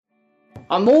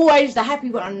I'm always the happy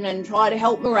one and try to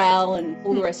help morale and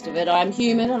all the rest of it. I'm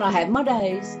human and I have my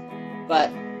days,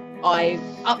 but I've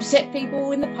upset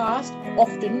people in the past,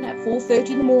 often at 4:30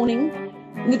 in the morning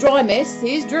in the dry mess.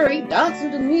 Here's Drury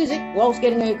dancing to the music whilst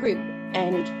getting her crib,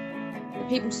 and the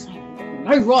people say,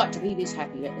 no right to be this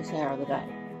happy at this hour of the day.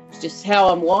 It's just how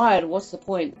I'm wired. What's the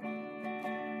point?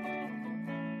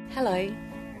 Hello.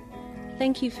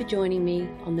 Thank you for joining me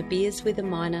on the Beers with a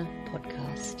Miner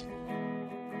podcast.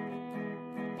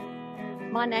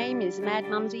 My name is Mad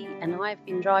Mumsy and I've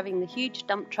been driving the huge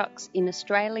dump trucks in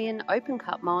Australian open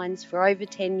cut mines for over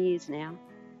 10 years now.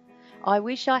 I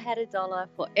wish I had $1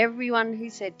 for everyone who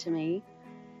said to me,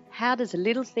 how does a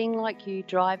little thing like you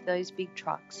drive those big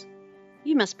trucks?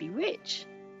 You must be rich.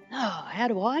 Oh, how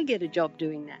do I get a job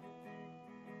doing that?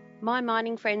 My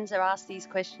mining friends are asked these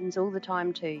questions all the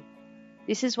time too.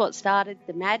 This is what started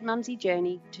the Mad Mumsy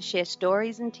journey to share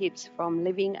stories and tips from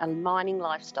living a mining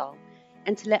lifestyle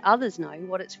and to let others know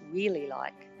what it's really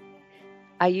like.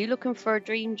 Are you looking for a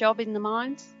dream job in the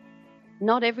mines?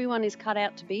 Not everyone is cut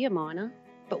out to be a miner,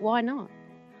 but why not?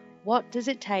 What does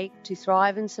it take to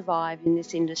thrive and survive in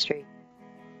this industry?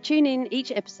 Tune in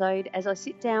each episode as I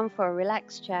sit down for a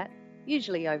relaxed chat,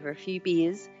 usually over a few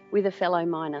beers, with a fellow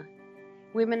miner.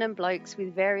 Women and blokes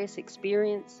with various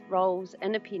experience, roles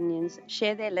and opinions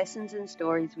share their lessons and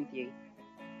stories with you.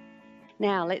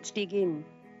 Now let's dig in.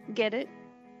 Get it?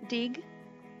 Dig?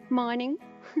 Mining?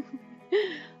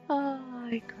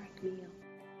 It cracked me up.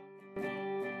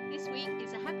 This week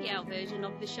is a happy hour version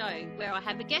of the show where I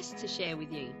have a guest to share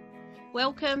with you.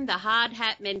 Welcome the Hard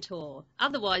Hat Mentor,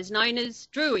 otherwise known as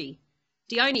Drury,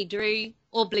 Dione Drew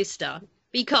or Blister,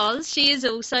 because she is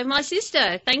also my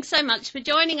sister. Thanks so much for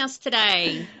joining us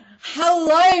today.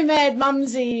 Hello, Mad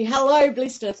Mumsy. Hello,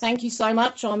 Blister. Thank you so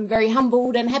much. I'm very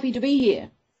humbled and happy to be here.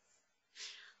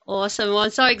 Awesome. Well,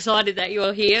 I'm so excited that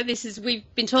you're here. We've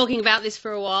been talking about this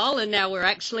for a while and now we're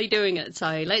actually doing it.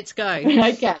 So let's go.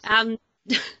 Okay.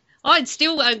 I'm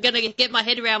still going to get my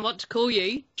head around what to call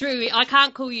you. Drewy. I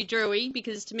can't call you Drewy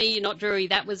because to me you're not Drewy.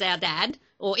 That was our dad.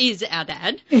 Or is our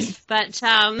dad. But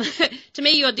to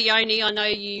me, you're Dione. I know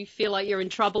you feel like you're in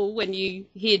trouble when you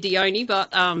hear Dione, but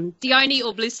Dione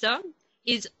or Blister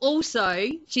is also,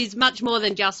 she's much more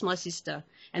than just my sister.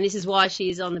 And this is why she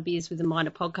is on the Beers with a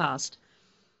Miner podcast.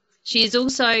 She is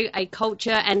also a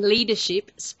culture and leadership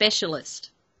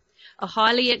specialist, a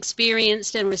highly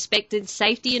experienced and respected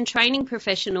safety and training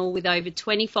professional with over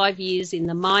 25 years in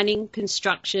the mining,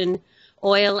 construction,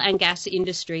 oil and gas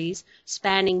industries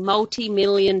spanning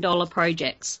multi-million-dollar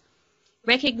projects.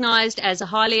 Recognised as a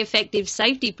highly effective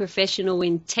safety professional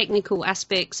in technical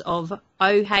aspects of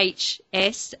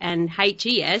OHS and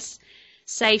HES,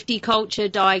 safety culture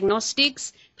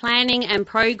diagnostics, planning and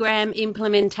program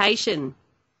implementation.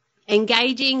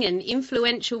 Engaging and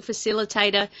influential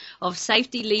facilitator of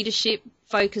safety leadership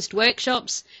focused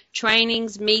workshops,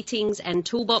 trainings, meetings and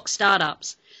toolbox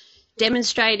startups.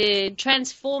 Demonstrated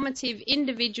transformative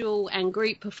individual and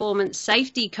group performance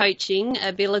safety coaching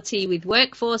ability with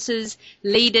workforces,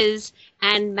 leaders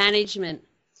and management.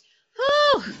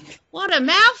 Oh, what a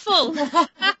mouthful. Now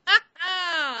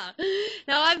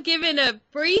I've given a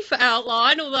brief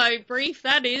outline, although brief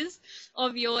that is,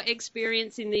 of your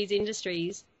experience in these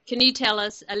industries. Can you tell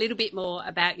us a little bit more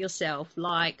about yourself,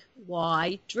 like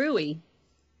why Drury?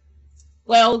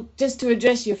 Well, just to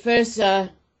address your first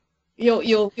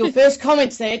your first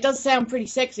comments there, it does sound pretty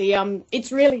sexy.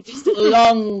 It's really just a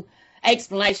long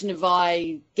explanation of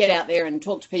I get out there and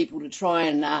talk to people to try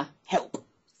and help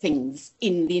things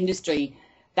in the industry.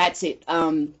 That's it,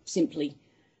 simply.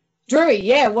 Drury,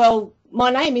 yeah, well, my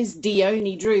name is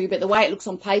Dione Drew, but the way it looks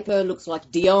on paper looks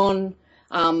like Dion.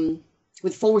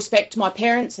 With full respect to my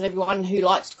parents and everyone who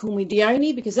likes to call me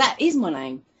Dione, because that is my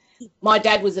name. My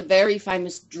dad was a very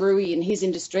famous Drury in his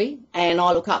industry, and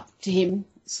I look up to him.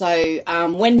 So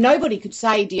when nobody could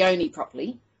say Dione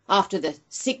properly, after the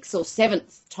 6th or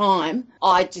 7th time,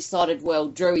 I decided, well,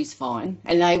 Drury's fine.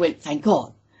 And they went, thank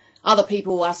God. Other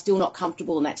people are still not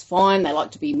comfortable, and that's fine. They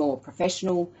like to be more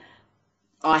professional.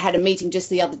 I had a meeting just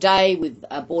the other day with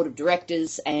a board of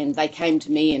directors, and they came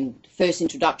to me, and first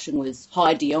introduction was,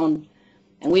 hi, Dion.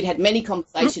 And we'd had many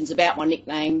conversations about my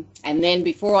nickname. And then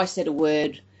before I said a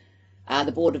word,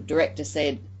 the board of directors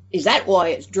said, is that why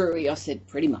it's Drury? I said,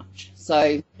 pretty much.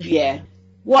 So, yeah,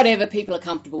 whatever people are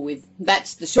comfortable with.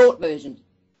 That's the short version.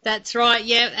 That's right,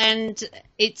 yeah, and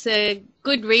it's a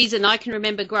good reason. I can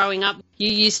remember growing up,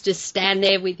 you used to stand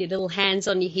there with your little hands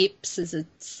on your hips as a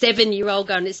 7-year-old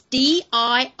going, it's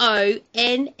D-I-O-N-N-E,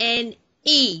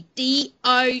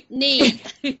 D-O-N-E.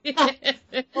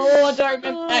 Oh, I don't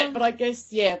remember that, but I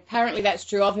guess, yeah, apparently that's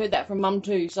true. I've heard that from Mum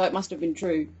too, so it must have been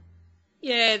true.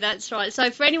 Yeah, that's right.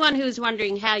 So for anyone who is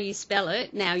wondering how you spell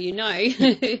it, now you know.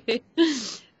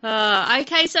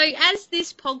 Okay, so as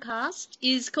this podcast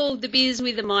is called the Beers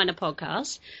with a Minor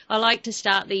podcast, I like to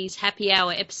start these happy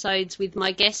hour episodes with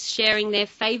my guests sharing their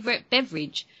favourite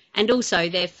beverage and also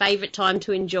their favourite time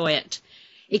to enjoy it.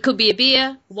 It could be a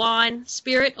beer, wine,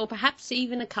 spirit, or perhaps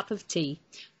even a cup of tea.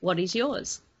 What is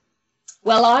yours?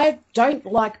 Well, I don't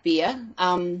like beer.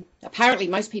 Apparently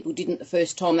most people didn't the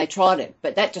first time they tried it,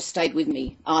 but that just stayed with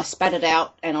me. I spat it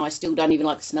out and I still don't even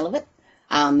like the smell of it.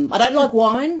 I don't like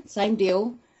wine, same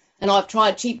deal. And I've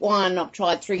tried cheap wine. I've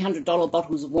tried $300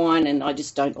 bottles of wine, and I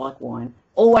just don't like wine.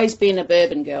 Always been a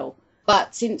bourbon girl.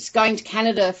 But since going to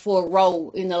Canada for a role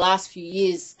in the last few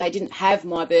years, they didn't have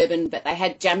my bourbon, but they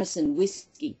had Jameson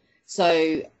whiskey.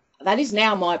 So that is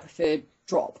now my preferred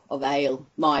drop of ale,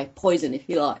 my poison, if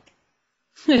you like.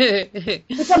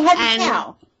 Which I'm having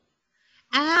now.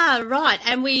 Ah, right.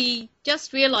 And we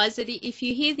just realised that if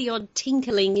you hear the odd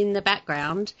tinkling in the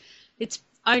background, it's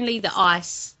only the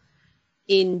ice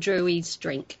in Drewie's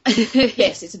drink.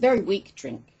 Yes, it's a very weak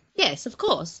drink. Yes, of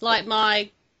course. Like my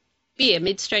beer,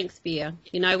 mid-strength beer.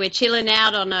 You know, we're chilling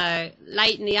out on a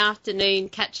late in the afternoon,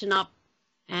 catching up,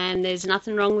 and there's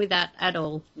nothing wrong with that at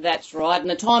all. That's right. And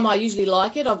the time I usually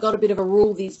like it, I've got a bit of a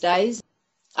rule these days.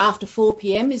 After 4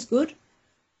 p.m. is good.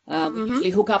 We usually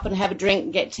hook up and have a drink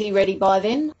and get tea ready by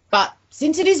then. But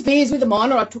since it is Beers with a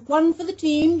Minor, I took one for the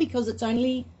team because it's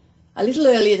only a little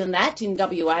earlier than that in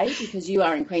WA because you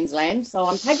are in Queensland. So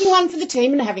I'm taking one for the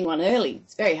team and having one early.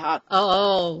 It's very hard.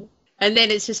 Oh, and then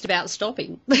it's just about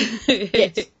stopping.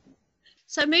 Yes.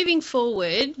 So moving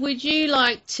forward, would you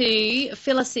like to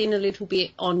fill us in a little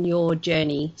bit on your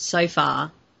journey so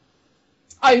far?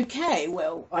 Okay,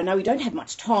 well, I know we don't have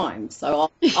much time,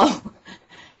 so I'll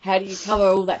how do you cover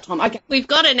all that time? Okay. We've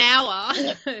got an hour.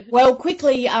 Well,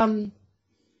 quickly,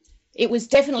 it was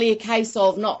definitely a case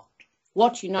of not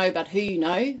what you know, but who you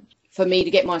know, for me to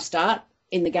get my start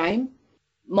in the game.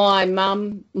 Our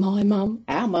mum, we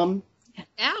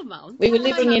were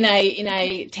living in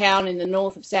a town in the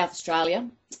north of South Australia.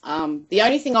 The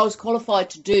only thing I was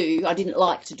qualified to do, I didn't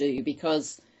like to do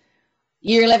because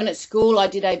year 11 at school, I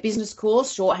did a business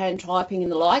course, shorthand typing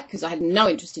and the like, because I had no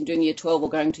interest in doing year 12 or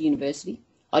going to university.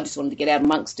 I just wanted to get out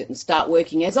amongst it and start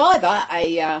working as either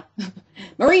a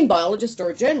marine biologist or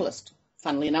a journalist.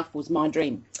 Funnily enough, was my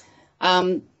dream.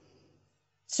 So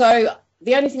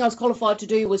the only thing I was qualified to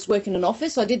do was work in an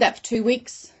office. I did that for 2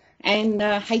 weeks and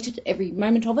hated every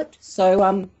moment of it. So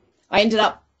I ended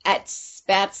up at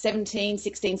about 16,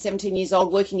 17 years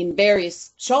old working in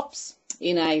various shops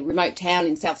in a remote town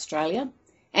in South Australia.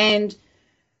 And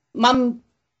Mum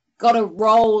got a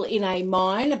role in a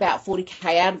mine about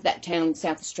 40k out of that town in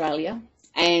South Australia.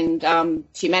 And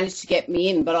she managed to get me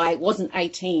in, but I wasn't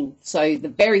 18. So the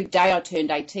very day I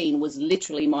turned 18 was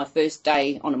literally my first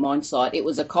day on a mine site. It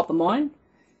was a copper mine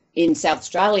in South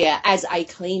Australia as a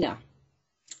cleaner.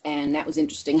 And that was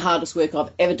interesting. Hardest work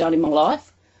I've ever done in my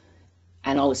life.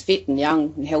 And I was fit and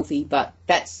young and healthy, but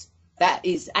that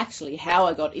is actually how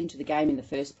I got into the game in the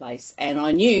first place. And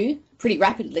I knew pretty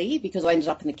rapidly, because I ended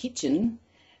up in the kitchen,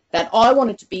 that I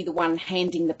wanted to be the one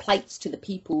handing the plates to the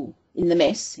people in the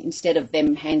mess instead of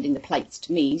them handing the plates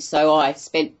to me. So I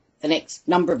spent the next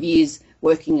number of years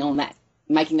working on that,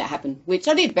 making that happen, which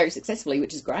I did very successfully,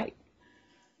 which is great.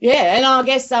 Yeah, and I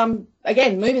guess,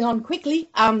 again, moving on quickly,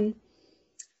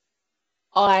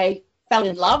 I fell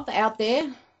in love out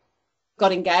there,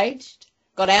 got engaged,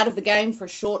 got out of the game for a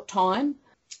short time,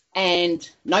 and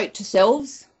note to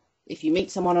selves, if you meet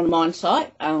someone on a mine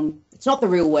site, it's not the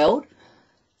real world.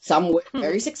 Some work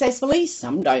very successfully,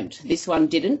 some don't. This one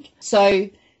didn't. So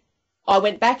I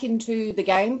went back into the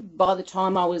game. By the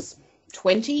time I was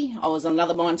 20, I was on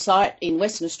another mine site in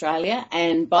Western Australia,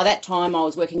 and by that time I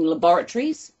was working in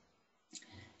laboratories,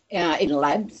 in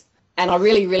labs, and I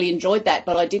really, really enjoyed that,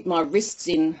 but I did my wrists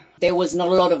in. There was not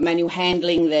a lot of manual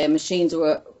handling. The machines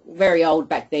were very old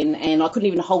back then, and I couldn't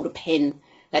even hold a pen.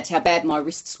 That's how bad my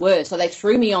wrists were. So they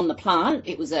threw me on the plant.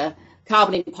 It was a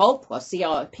carbon in pulp, or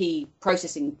CIP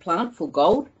processing plant for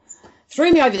gold.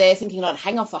 Threw me over there thinking I'd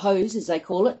hang off a hose, as they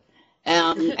call it,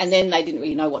 and then they didn't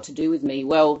really know what to do with me.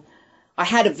 Well, I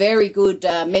had a very good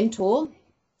mentor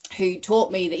who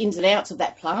taught me the ins and outs of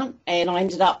that plant, and I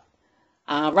ended up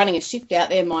running a shift out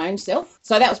there my own self.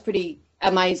 So that was pretty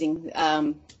amazing.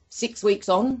 6 weeks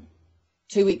on,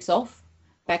 2 weeks off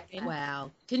back then.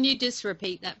 Wow. Can you just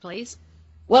repeat that, please?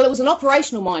 Well, it was an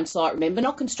operational mine site, remember,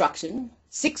 not construction.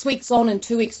 6 weeks on and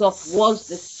 2 weeks off was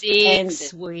the standard.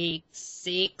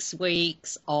 6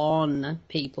 weeks on,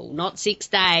 people, not 6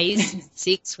 days,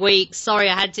 6 weeks. Sorry,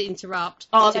 I had to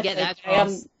interrupt to get that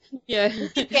across. Yeah.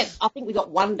 I think we got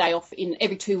 1 day off in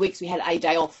every 2 weeks. We had a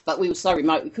day off, but we were so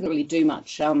remote we couldn't really do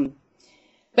much.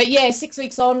 But yeah, 6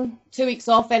 weeks on, 2 weeks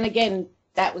off, and again,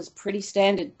 that was pretty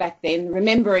standard back then.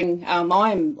 Remembering I'm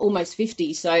almost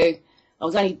 50, so I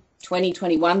was only 20,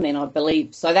 21 then, I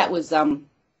believe. So that was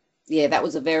that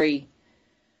was a very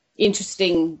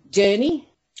interesting journey.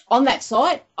 On that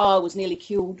site, I was nearly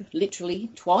killed literally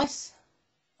twice.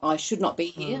 I should not be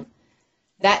here.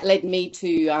 That led me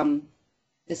to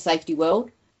the safety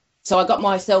world. So I got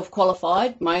myself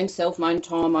qualified, my own self, my own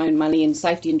time, my own money in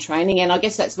safety and training. And I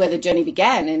guess that's where the journey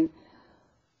began. And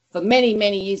for many,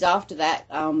 many years after that,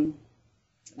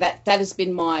 that has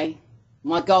been my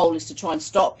goal, is to try and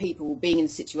stop people being in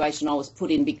the situation I was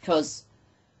put in, because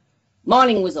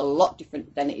mining was a lot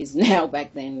different than it is now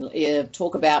back then.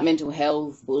 Talk about mental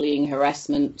health, bullying,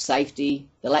 harassment, safety,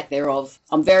 the lack thereof.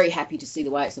 I'm very happy to see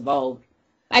the way it's evolved.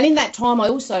 And in that time, I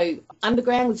also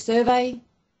underground with survey,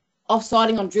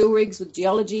 off-siting on drill rigs with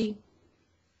geology,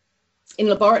 in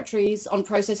laboratories, on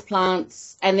process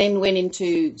plants, and then went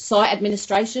into site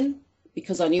administration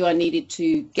because I knew I needed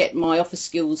to get my office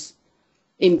skills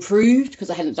improved because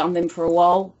I hadn't done them for a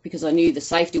while, because I knew the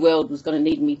safety world was going to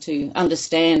need me to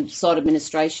understand site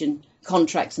administration,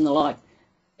 contracts and the like.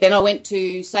 Then I went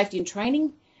to safety and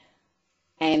training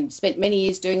and spent many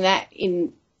years doing that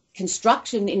in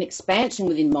construction, in expansion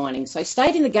within mining. So I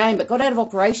stayed in the game but got out of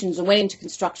operations and went into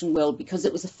construction world because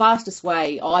it was the fastest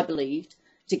way, I believed,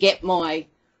 to get my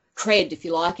cred, if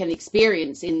you like, and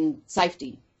experience in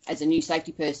safety as a new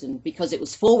safety person, because it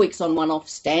was 4 weeks on, 1 off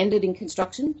standard in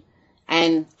construction,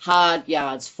 and hard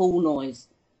yards, full noise,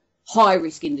 high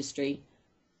risk industry.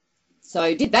 So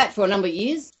I did that for a number of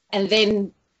years and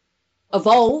then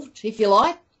evolved, if you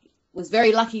like. Was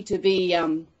very lucky to be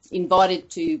invited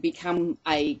to become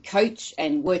a coach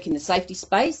and work in the safety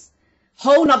space.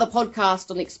 Whole nother podcast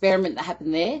on the experiment that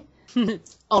happened there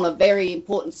on a very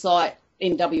important site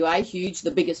in WA, huge,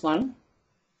 the biggest one.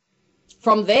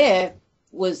 From there,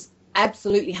 was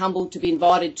absolutely humbled to be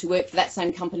invited to work for that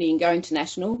same company and go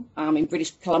international in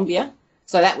British Columbia.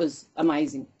 So that was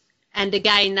amazing. And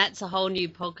again, that's a whole new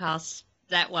podcast,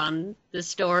 that one, the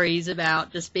stories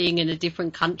about just being in a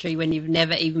different country when you've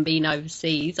never even been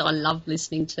overseas. I love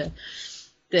listening to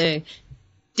the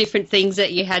different things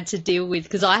that you had to deal with,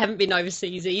 because I haven't been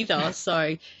overseas either.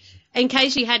 So in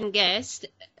case you hadn't guessed,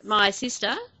 my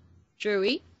sister,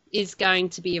 Drewy, is going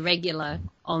to be a regular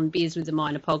on Beers with the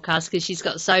Miner podcast because she's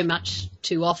got so much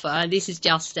to offer. This is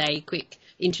just a quick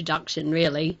introduction,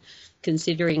 really,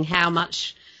 considering how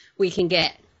much we can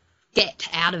get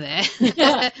out of her.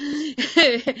 Yeah.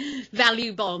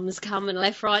 Value bombs coming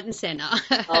left, right and centre.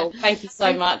 Oh, thank you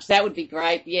so much. That would be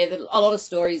great. Yeah, there's a lot of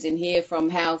stories in here from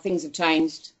how things have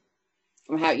changed,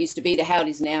 from how it used to be to how it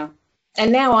is now.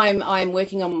 And now I'm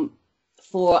working on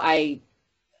for a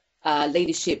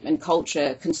leadership and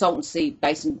culture consultancy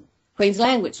based in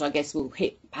Queensland, which I guess we'll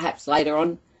hit perhaps later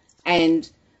on, and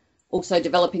also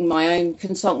developing my own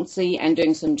consultancy and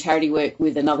doing some charity work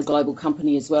with another global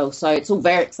company as well. So it's all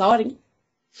very exciting.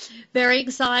 Very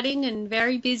exciting and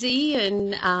very busy,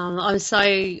 and I'm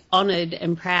so honoured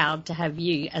and proud to have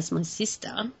you as my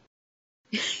sister.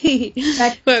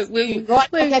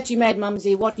 Right back at you, Mad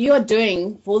Mumsy. What you are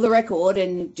doing, for the record,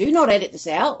 and do not edit this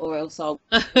out or else I'll,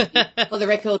 for the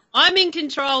record. I'm in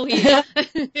control here.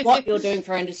 What you're doing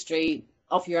for industry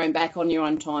off your own back on your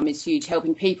own time is huge,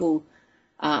 helping people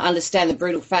understand the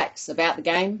brutal facts about the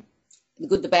game, the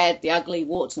good, the bad, the ugly,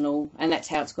 warts and all, and that's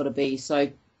how it's got to be. So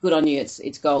good on you.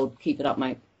 It's gold. Keep it up,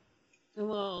 mate.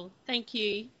 Well, thank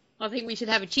you. I think we should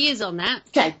have a cheers on that.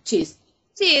 Okay, cheers.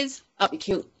 Cheers. Up your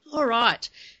kilt. All right.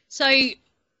 So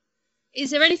is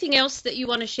there anything else that you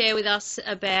want to share with us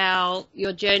about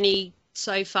your journey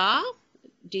so far?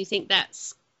 Do you think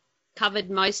that's covered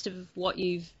most of what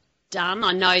you've done?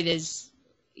 I know there's,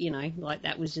 like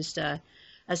that was just a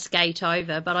skate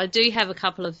over, but I do have a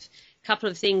couple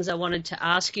of things I wanted to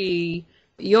ask you.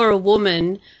 You're a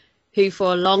woman who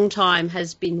for a long time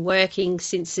has been working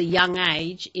since a young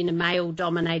age in a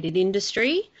male-dominated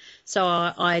industry. So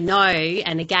I know,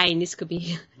 and again, this could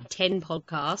be 10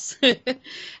 podcasts,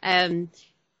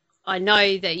 I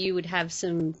know that you would have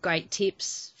some great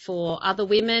tips for other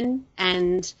women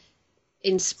and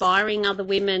inspiring other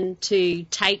women to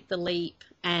take the leap,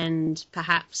 and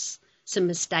perhaps some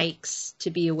mistakes to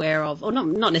be aware of, or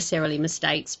not necessarily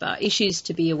mistakes, but issues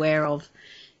to be aware of.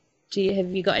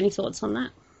 Have you got any thoughts on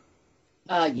that?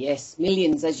 Yes,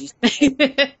 millions, as you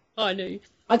say. I know.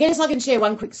 I guess I can share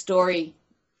one quick story.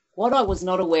 What I was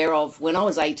not aware of when I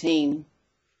was 18,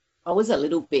 I was a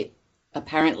little bit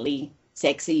apparently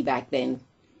sexy back then.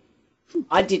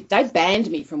 They banned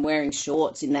me from wearing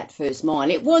shorts in that first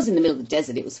mine. It was in the middle of the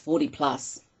desert. It was 40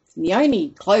 plus. And the only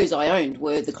clothes I owned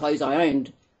were the clothes I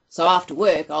owned. So after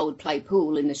work, I would play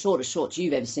pool in the shortest shorts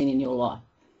you've ever seen in your life.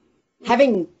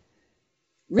 Having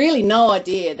really no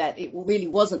idea that it really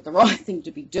wasn't the right thing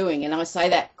to be doing. And I say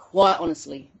that quite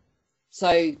honestly.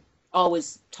 So I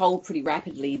was told pretty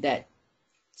rapidly that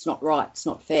it's not right, it's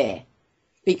not fair.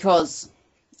 Because,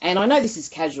 and I know this is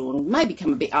casual and may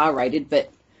become a bit R-rated,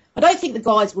 but I don't think the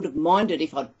guys would have minded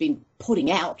if I'd been putting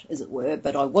out, as it were,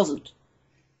 but I wasn't.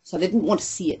 So they didn't want to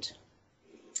see it.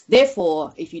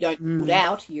 Therefore, if you don't put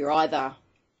out, you're either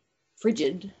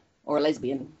frigid or a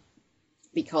lesbian,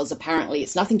 because apparently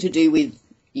it's nothing to do with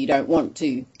you don't want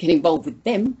to get involved with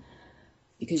them,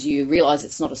 because you realise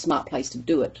it's not a smart place to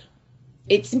do it.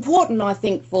 It's important, I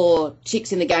think, for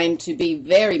chicks in the game to be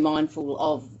very mindful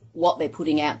of what they're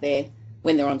putting out there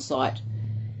when they're on site.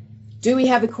 Do we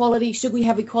have equality? Should we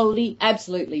have equality?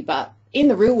 Absolutely. But in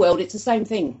the real world, it's the same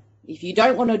thing. If you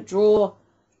don't want to draw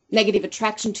negative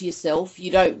attraction to yourself,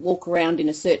 you don't walk around in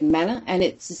a certain manner, and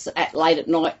it's late at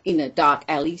night in a dark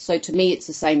alley. So to me, it's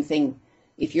the same thing.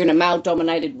 If you're in a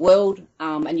male-dominated world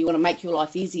and you want to make your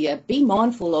life easier, be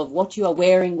mindful of what you are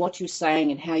wearing, what you're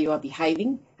saying, and how you are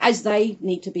behaving, as they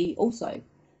need to be also.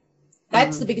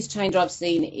 That's the biggest change I've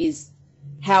seen, is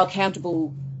how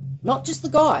accountable not just the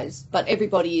guys, but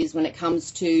everybody is when it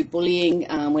comes to bullying,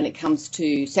 when it comes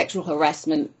to sexual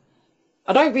harassment.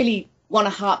 I don't really want to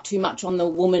harp too much on the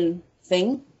woman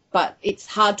thing, but it's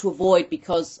hard to avoid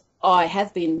because I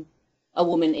have been a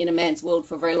woman in a man's world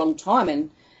for a very long time. And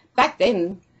back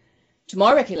then, to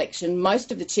my recollection,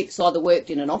 most of the chicks either worked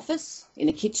in an office, in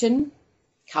a kitchen,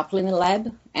 couple in a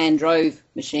lab, and drove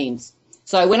machines.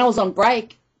 So when I was on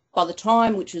break, by the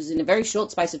time, which was in a very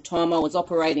short space of time, I was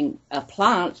operating a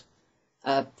plant,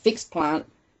 a fixed plant,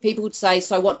 people would say,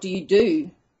 so what do you do?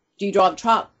 Do you drive a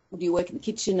truck? Or do you work in the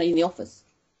kitchen or in the office?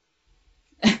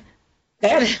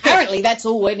 Apparently that's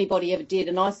all anybody ever did.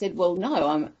 And I said, well,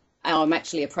 no, I'm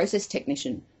actually a process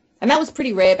technician. And that was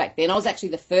pretty rare back then. I was actually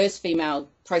the first female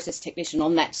process technician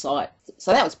on that site.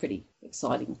 So that was pretty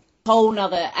exciting. Whole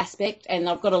nother aspect, and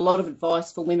I've got a lot of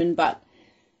advice for women, but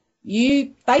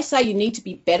they say you need to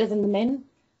be better than the men.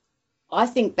 I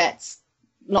think that's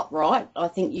not right. I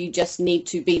think you just need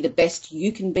to be the best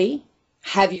you can be,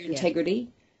 have your integrity,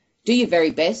 do your very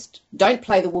best. Don't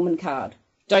play the woman card.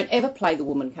 Don't ever play the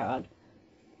woman card.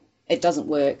 It doesn't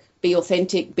work. Be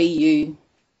authentic, be you,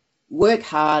 work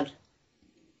hard,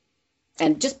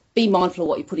 and just be mindful of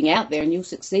what you're putting out there, and you'll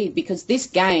succeed. Because this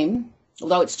game,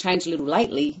 although it's changed a little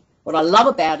lately, what I love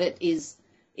about it is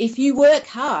if you work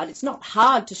hard, it's not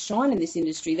hard to shine in this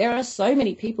industry. There are so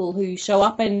many people who show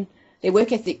up and their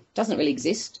work ethic doesn't really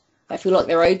exist. They feel like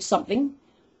they're owed something.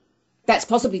 That's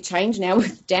possibly changed now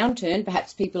with the downturn.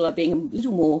 Perhaps people are being a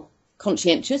little more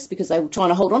conscientious because they were trying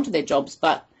to hold on to their jobs.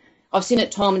 But I've seen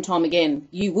it time and time again.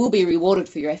 You will be rewarded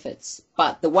for your efforts,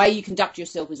 but the way you conduct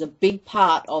yourself is a big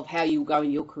part of how you go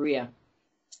in your career,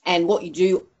 and what you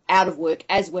do out of work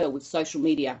as well with social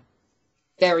media.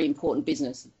 Very important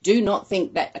business. Do not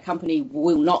think that a company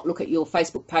will not look at your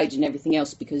Facebook page and everything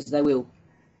else, because they will,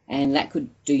 and that could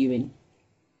do you in.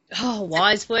 Oh,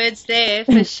 wise words there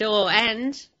for sure.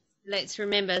 And let's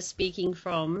remember, speaking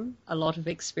from a lot of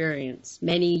experience,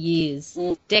 many years,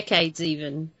 decades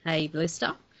even. Hey,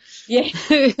 Blister. Yeah,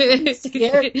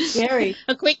 scary.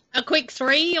 A quick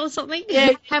 3 or something.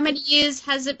 Yeah. How many years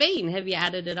has it been? Have you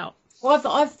added it up? Well,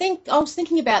 I was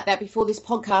thinking about that before this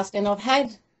podcast, and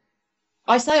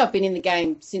I've been in the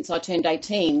game since I turned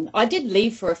 18. I did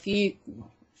leave for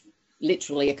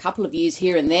literally a couple of years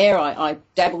here and there. I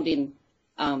dabbled in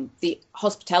the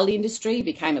hospitality industry,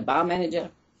 became a bar manager.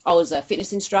 I was a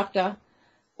fitness instructor.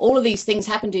 All of these things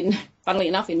happened funnily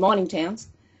enough, in mining towns.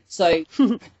 So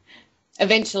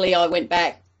eventually I went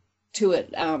back to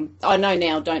it. I know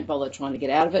now, don't bother trying to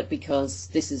get out of it, because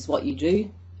this is what you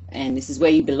do and this is where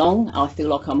you belong. I feel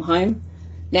like I'm home.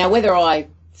 Now, whether I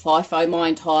FIFO my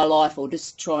entire life or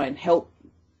just try and help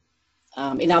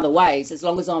in other ways, as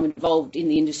long as I'm involved in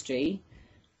the industry,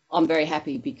 I'm very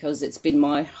happy, because it's been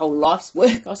my whole life's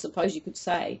work, I suppose you could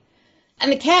say.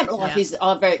 And the camp life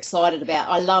I'm very excited about.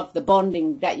 I love the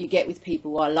bonding that you get with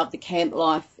people. I love the camp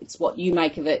life. It's what you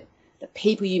make of it, the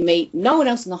people you meet. No one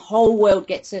else in the whole world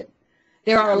gets it.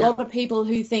 There are a lot of people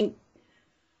who think,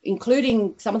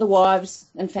 including some of the wives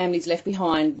and families left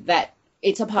behind, that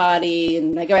it's a party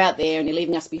and they go out there and you're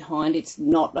leaving us behind. It's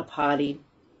not a party.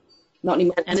 Not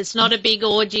anymore. And it's not a big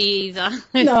orgy either.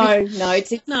 No,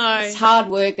 it's hard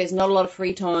work. There's not a lot of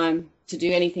free time to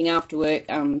do anything after work.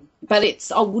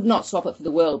 But I would not swap it for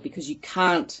the world, because you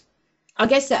can't I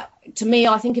guess that, to me,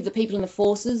 I think of the people in the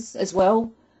forces as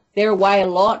well. They're away a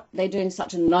lot. They're doing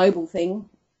such a noble thing,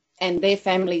 and their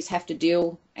families have to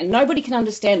deal. And nobody can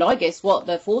understand, I guess, what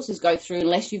the forces go through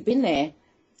unless you've been there,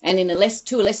 and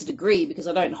to a lesser degree, because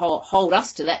I don't hold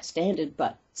us to that standard.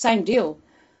 But same deal.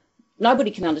 Nobody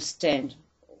can understand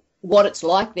what it's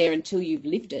like there until you've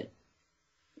lived it.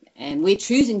 And we're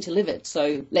choosing to live it,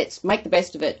 so let's make the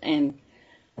best of it. And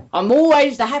I'm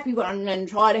always the happy one and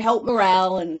try to help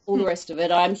morale and all the rest of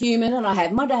it. I'm human and I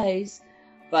have my days,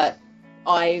 but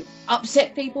I've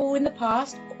upset people in the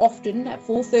past, often at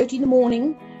 4:30 in the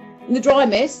morning in the dry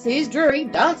mess. Here's Drury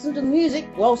dancing to the music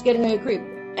whilst getting her crib,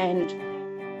 and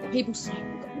the people say,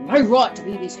 "We've got no right to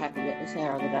be this happy at this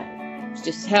hour of the day." It's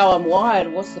just how I'm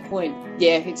wired. What's the point?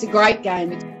 Yeah, it's a great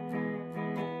game.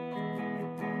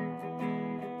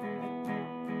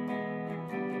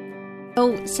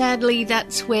 Well, sadly,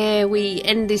 that's where we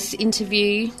end this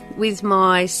interview with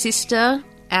my sister,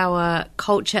 our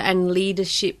culture and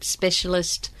leadership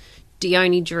specialist,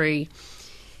 Dione Drew.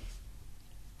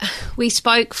 We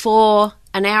spoke for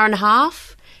an hour and a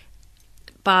half,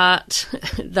 but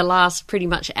the last pretty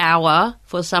much hour,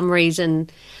 for some reason,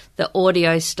 the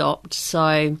audio stopped.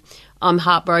 So I'm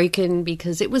heartbroken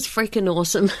because it was freaking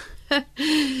awesome.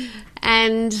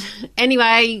 And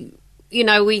anyway, you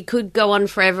know, we could go on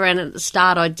forever, and at the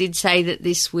start I did say that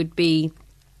this would be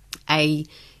a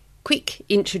quick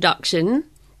introduction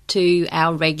to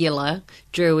our regular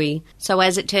Drewy. So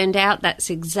as it turned out, that's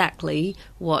exactly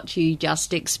what you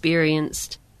just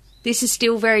experienced. This is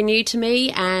still very new to me,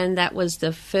 and that was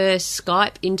the first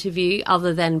Skype interview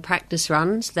other than practice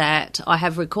runs that I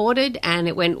have recorded, and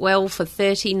it went well for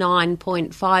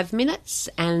 39.5 minutes,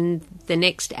 and the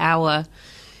next hour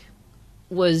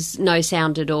was no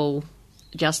sound at all,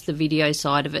 just the video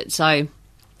side of it. So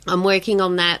I'm working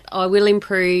on that. I will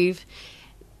improve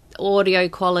audio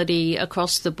quality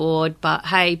across the board, but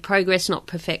hey, progress not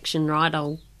perfection, right?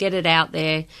 I'll get it out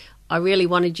there. I really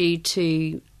wanted you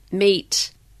to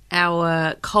meet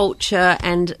our culture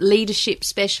and leadership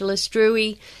specialist,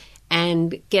 Drewy,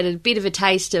 and get a bit of a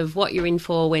taste of what you're in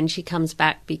for when she comes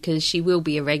back, because she will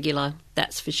be a regular,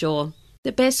 that's for sure.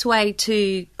 The best way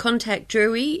to contact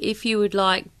Drewy, if you would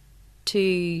like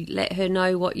to let her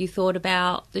know what you thought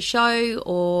about the show,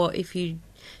 or if you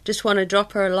just want to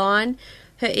drop her a line,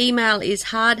 her email is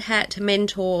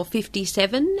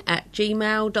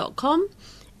hardhatmentor57@gmail.com,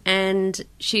 and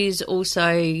she's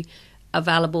also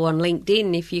available on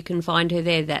LinkedIn if you can find her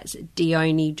there. That's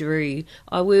Dione Drew.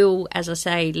 I will, as I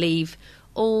say, leave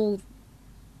all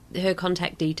her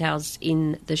contact details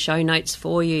in the show notes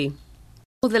for you.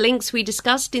 All the links we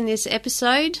discussed in this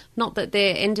episode, not that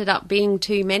there ended up being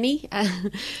too many,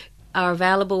 are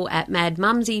available at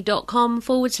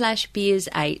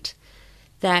madmumsy.com/beers8.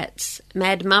 That's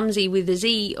madmumsy with a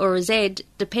Z or a Z,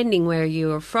 depending where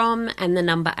you are from, and the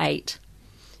number 8.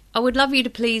 I would love you to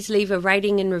please leave a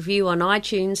rating and review on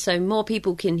iTunes so more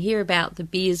people can hear about the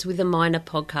Beers with a Minor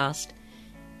podcast.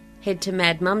 Head to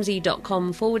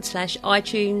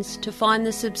madmumsy.com/iTunes to find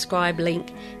the subscribe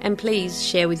link, and please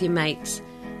share with your mates.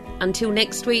 Until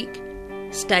next week,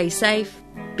 stay safe,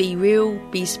 be real,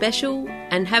 be special,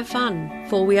 and have fun,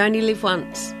 for we only live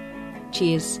once.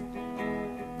 Cheers.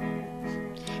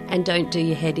 And don't do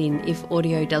your head in if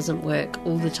audio doesn't work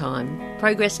all the time.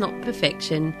 Progress not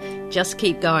perfection, just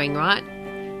keep going, right?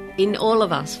 In all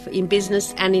of us, in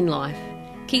business and in life.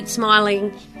 Keep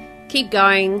smiling, keep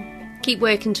going, keep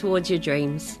working towards your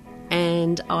dreams.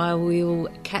 And I will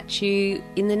catch you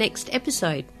in the next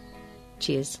episode.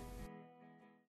 Cheers.